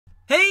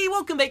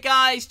welcome back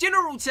guys,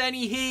 General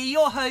Tony here,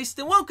 your host,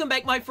 and welcome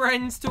back my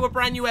friends to a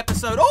brand new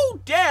episode.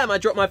 Oh damn, I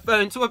dropped my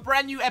phone. To a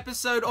brand new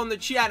episode on the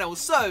channel.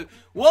 So,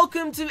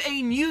 welcome to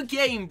a new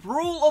game,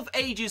 Brawl of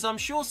Ages. I'm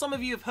sure some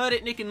of you have heard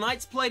it. Nick and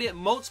Knight's played it,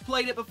 Malt's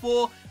played it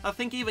before, I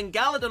think even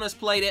Galadon has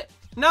played it.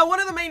 Now, one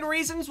of the main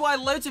reasons why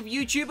loads of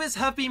YouTubers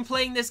have been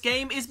playing this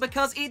game is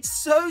because it's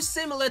so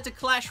similar to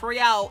Clash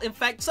Royale. In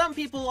fact, some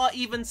people are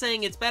even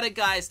saying it's better,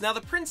 guys. Now, the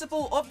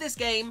principle of this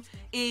game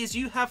is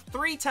you have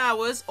 3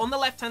 towers. On the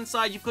left-hand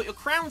side, you've got your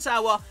crown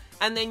tower,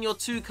 and then your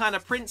 2 kind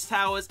of prince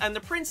towers. And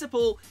the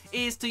principle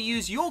is to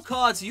use your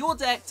cards, your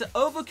deck, to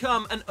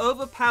overcome and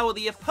overpower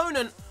the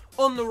opponent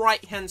on the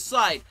right-hand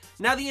side.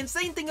 Now, the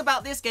insane thing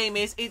about this game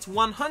is it's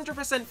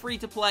 100% free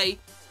to play.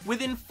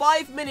 Within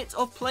 5 minutes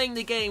of playing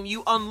the game,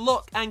 you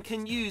unlock and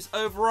can use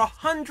over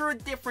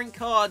 100 different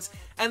cards,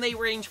 and they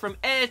range from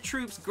air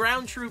troops,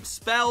 ground troops,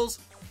 spells,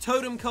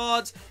 totem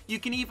cards. You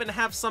can even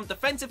have some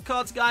defensive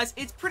cards, guys.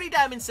 It's pretty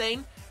damn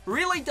insane,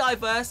 really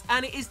diverse,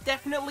 and it is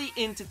definitely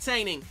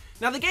entertaining.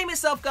 Now, the game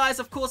itself, guys,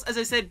 of course, as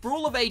I said,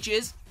 Brawl of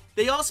Ages.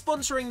 They are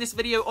sponsoring this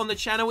video on the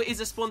channel. It is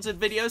a sponsored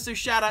video, so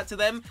shout out to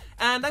them.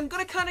 And I'm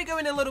going to kind of go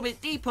in a little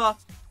bit deeper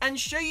and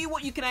show you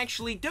what you can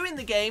actually do in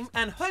the game.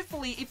 And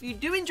hopefully, if you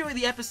do enjoy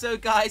the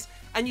episode, guys,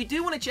 and you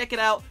do want to check it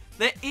out,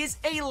 there is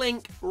a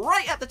link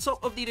right at the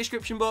top of the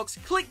description box.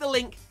 Click the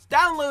link,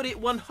 download it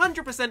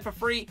 100% for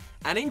free,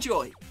 and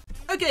enjoy.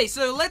 Okay,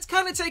 so let's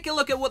kind of take a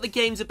look at what the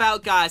game's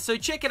about, guys. So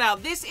check it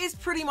out. This is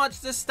pretty much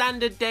the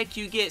standard deck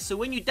you get. So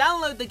when you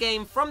download the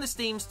game from the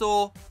Steam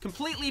store,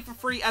 completely for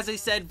free, as I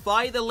said,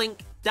 via the link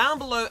down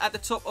below at the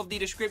top of the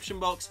description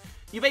box,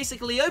 you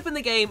basically open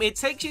the game. It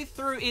takes you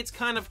through its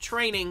kind of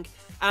training,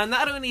 and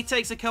that only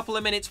takes a couple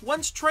of minutes.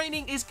 Once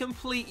training is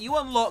complete, you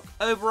unlock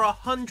over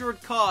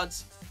 100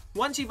 cards.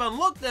 Once you've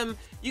unlocked them,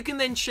 you can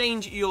then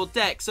change your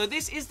deck. So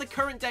this is the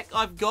current deck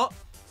I've got.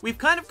 We've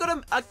kind of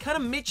got a kind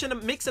of mix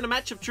and a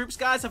match of troops,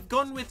 guys. I've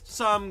gone with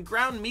some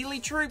ground melee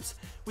troops.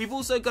 We've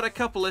also got a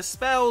couple of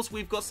spells.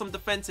 We've got some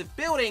defensive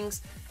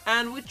buildings.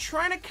 And we're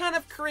trying to kind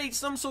of create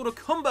some sort of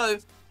combo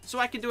so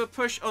I can do a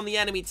push on the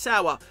enemy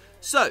tower.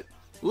 So,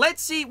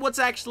 let's see what's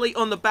actually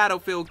on the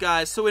battlefield,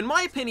 guys. So, in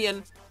my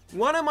opinion,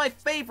 one of my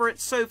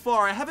favorites so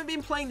far, I haven't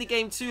been playing the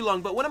game too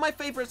long, but one of my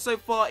favorites so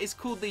far is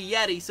called the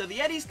Yeti. So, the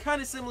Yeti's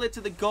kind of similar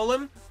to the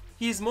Golem.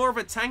 He's more of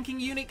a tanking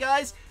unit,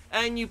 guys.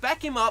 And you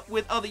back him up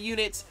with other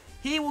units,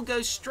 he will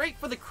go straight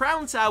for the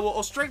crown tower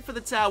or straight for the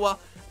tower,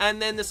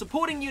 and then the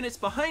supporting units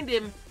behind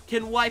him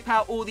can wipe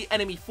out all the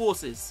enemy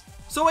forces.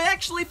 So I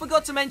actually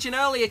forgot to mention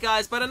earlier,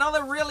 guys, but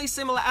another really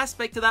similar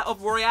aspect to that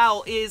of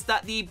Royale is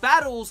that the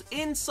battles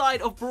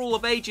inside of Brawl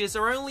of Ages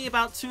are only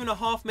about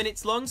 2.5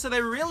 minutes long, so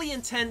they're really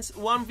intense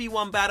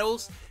 1v1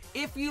 battles.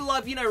 If you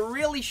love, you know,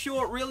 really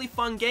short, really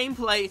fun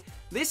gameplay,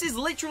 this is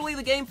literally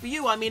the game for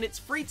you. I mean, it's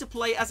free to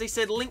play, as I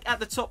said, link at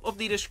the top of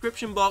the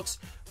description box.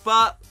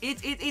 But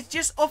it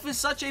just offers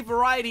such a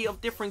variety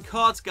of different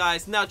cards,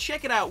 guys. Now,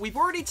 check it out. We've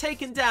already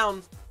taken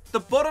down the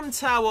bottom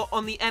tower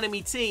on the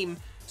enemy team.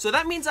 So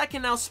that means I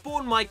can now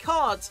spawn my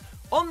cards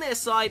on their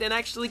side and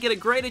actually get a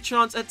greater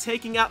chance at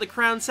taking out the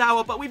crown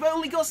tower. But we've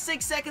only got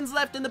 6 seconds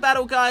left in the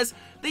battle, guys.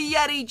 The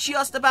Yeti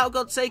just about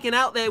got taken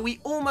out there. We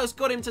almost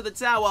got him to the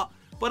tower.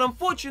 But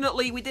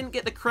unfortunately, we didn't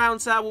get the crown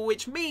tower,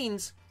 which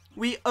means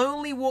we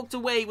only walked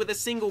away with a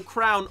single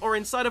crown. Or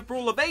inside of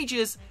Brawl of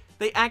Ages,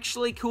 they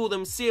actually call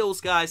them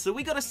seals, guys. So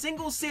we got a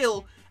single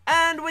seal,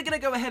 and we're going to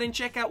go ahead and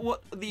check out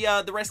what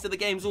the rest of the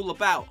game's all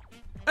about.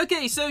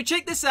 Okay, so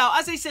check this out.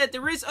 As I said,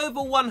 there is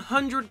over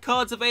 100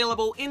 cards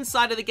available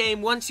inside of the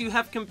game once you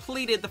have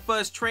completed the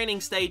first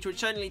training stage,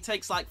 which only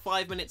takes like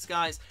 5 minutes,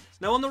 guys.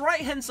 Now, on the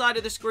right-hand side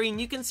of the screen,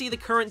 you can see the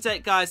current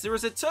deck, guys. There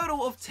is a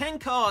total of 10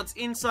 cards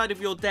inside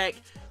of your deck.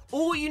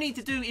 All you need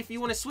to do if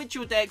you want to switch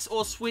your decks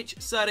or switch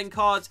certain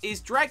cards is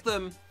drag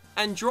them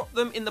and drop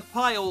them in the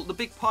pile, the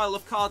big pile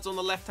of cards on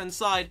the left-hand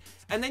side,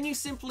 and then you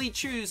simply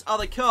choose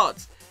other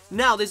cards.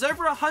 Now, there's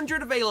over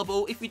 100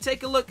 available. If you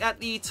take a look at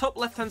the top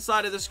left-hand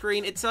side of the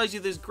screen, it tells you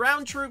there's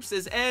ground troops,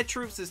 there's air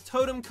troops, there's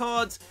totem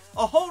cards,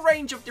 a whole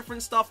range of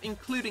different stuff,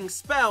 including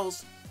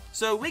spells.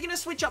 So we're going to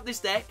switch up this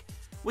deck.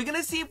 We're going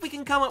to see if we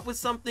can come up with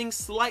something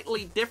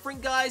slightly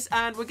different, guys,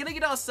 and we're going to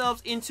get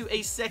ourselves into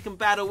a second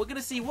battle. We're going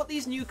to see what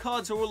these new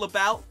cards are all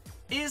about.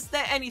 Is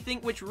there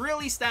anything which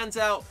really stands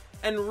out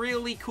and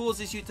really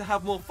causes you to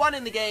have more fun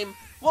in the game?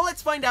 Well,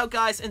 let's find out,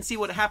 guys, and see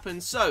what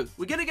happens. So,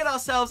 we're going to get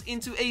ourselves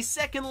into a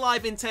second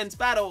live intense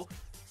battle.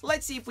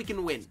 Let's see if we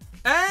can win.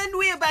 And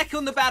we are back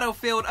on the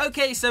battlefield.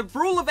 Okay, so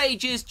Brawl of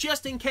Ages,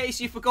 just in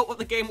case you forgot what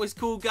the game was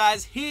called,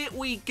 guys, here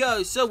we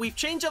go. So, we've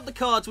changed up the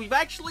cards. We've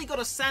actually got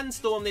a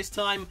sandstorm this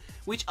time,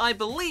 which I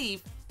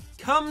believe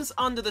comes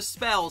under the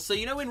spell. So,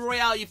 you know, in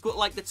Royale, you've got,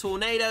 like, the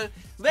tornado.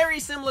 Very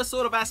similar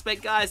sort of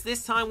aspect, guys.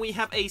 This time, we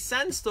have a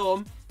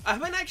sandstorm. I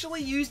haven't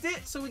actually used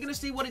it, so we're going to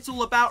see what it's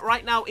all about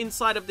right now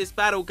inside of this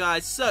battle,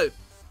 guys. So,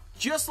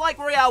 just like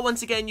Royale,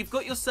 once again, you've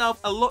got yourself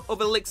a lot of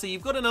elixir.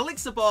 You've got an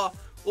elixir bar,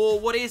 or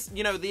what is,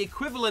 you know, the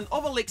equivalent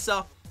of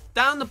elixir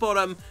down the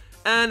bottom.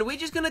 And we're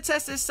just going to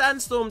test this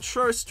sandstorm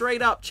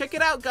straight up. Check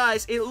it out,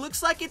 guys. It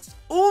looks like it's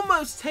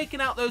almost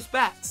taken out those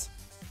bats.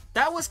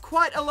 That was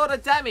quite a lot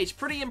of damage.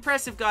 Pretty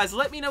impressive, guys.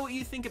 Let me know what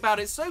you think about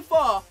it. So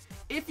far,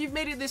 if you've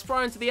made it this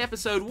far into the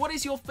episode, what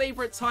is your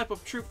favorite type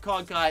of troop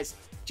card, guys?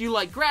 Do you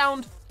like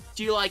ground?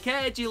 Do you like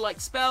air? Do you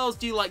like spells?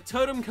 Do you like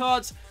totem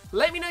cards?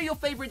 Let me know your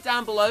favorite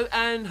down below,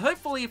 and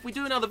hopefully if we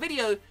do another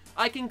video,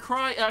 I can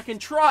try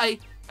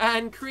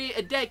and create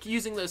a deck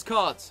using those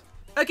cards.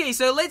 Okay,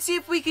 so let's see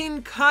if we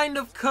can kind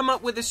of come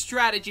up with a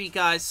strategy,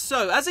 guys.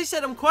 So, as I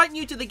said, I'm quite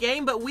new to the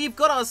game, but we've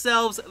got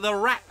ourselves the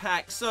rat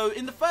pack. So,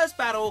 in the first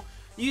battle,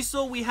 you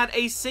saw we had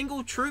a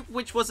single troop,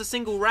 which was a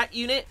single rat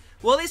unit.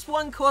 Well, this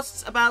one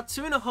costs about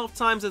 2.5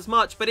 times as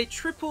much, but it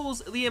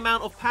triples the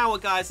amount of power,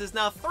 guys. There's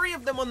now 3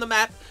 of them on the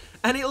map,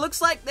 and it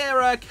looks like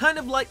they're kind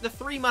of like the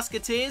 3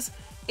 musketeers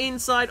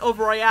inside of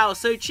Royale.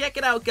 So check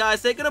it out,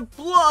 guys. They're gonna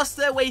blast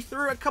their way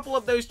through a couple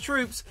of those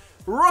troops.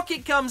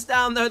 Rocket comes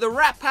down, though. The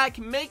rat pack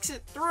makes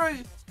it through.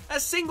 A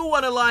single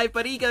one alive,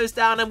 but he goes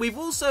down. And we've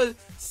also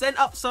sent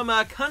up some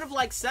kind of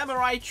like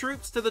samurai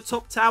troops to the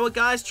top tower,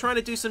 guys, trying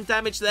to do some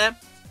damage there.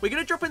 We're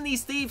gonna drop in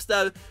these thieves,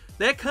 though.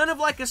 They're kind of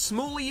like a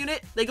smaller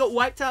unit. They got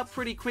wiped out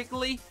pretty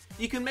quickly.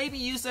 You can maybe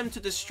use them to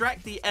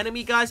distract the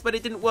enemy, guys, but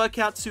it didn't work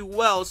out too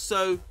well.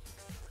 So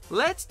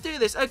let's do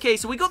this. Okay,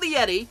 so we got the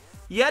Yeti.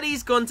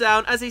 Yeti's gone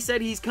down. As I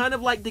said, he's kind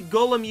of like the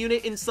golem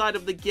unit inside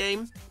of the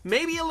game.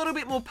 Maybe a little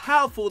bit more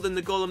powerful than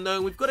the golem, though.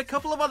 And we've got a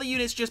couple of other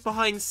units just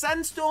behind.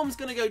 Sandstorm's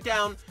going to go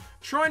down,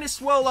 trying to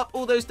swirl up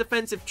all those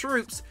defensive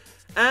troops.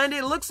 And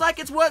it looks like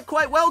it's worked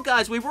quite well,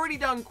 guys. We've already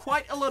done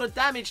quite a lot of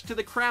damage to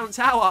the crown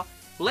tower.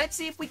 Let's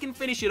see if we can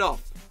finish it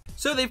off.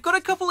 So they've got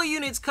a couple of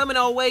units coming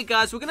our way,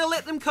 guys. We're going to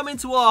let them come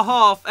into our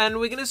half, and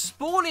we're going to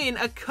spawn in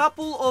a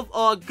couple of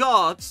our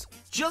guards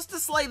just to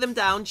slay them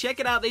down. Check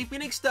it out. They've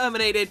been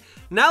exterminated.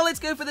 Now let's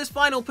go for this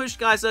final push,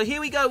 guys. So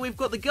here we go. We've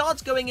got the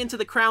guards going into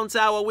the crown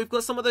tower. We've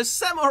got some of those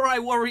samurai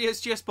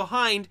warriors just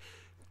behind.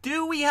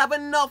 Do we have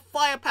enough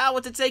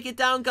firepower to take it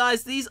down,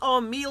 guys? These are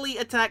melee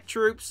attack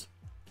troops.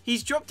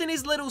 He's dropped in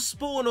his little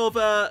spawn of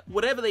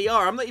whatever they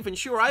are. I'm not even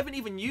sure. I haven't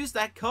even used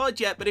that card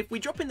yet. But if we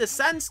drop in the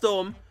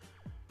sandstorm...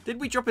 Did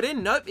we drop it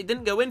in? Nope, it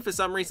didn't go in for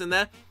some reason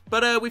there.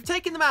 But we've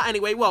taken them out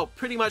anyway. Well,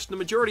 pretty much the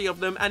majority of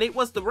them. And it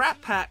was the rat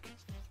pack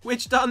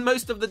which done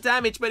most of the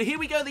damage. But here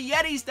we go. The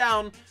Yeti's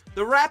down.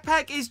 The rat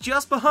pack is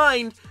just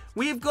behind.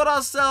 We've got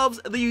ourselves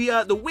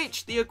the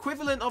witch, the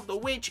equivalent of the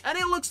witch. And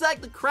it looks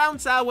like the crown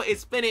tower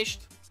is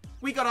finished.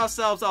 We got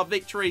ourselves our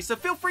victory. So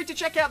feel free to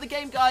check out the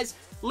game, guys.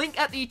 Link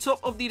at the top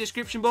of the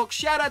description box.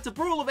 Shout out to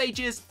Brawl of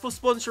Ages for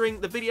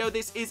sponsoring the video.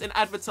 This is an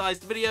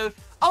advertised video.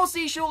 I'll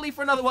see you shortly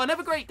for another one.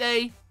 Have a great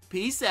day.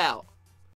 Peace out.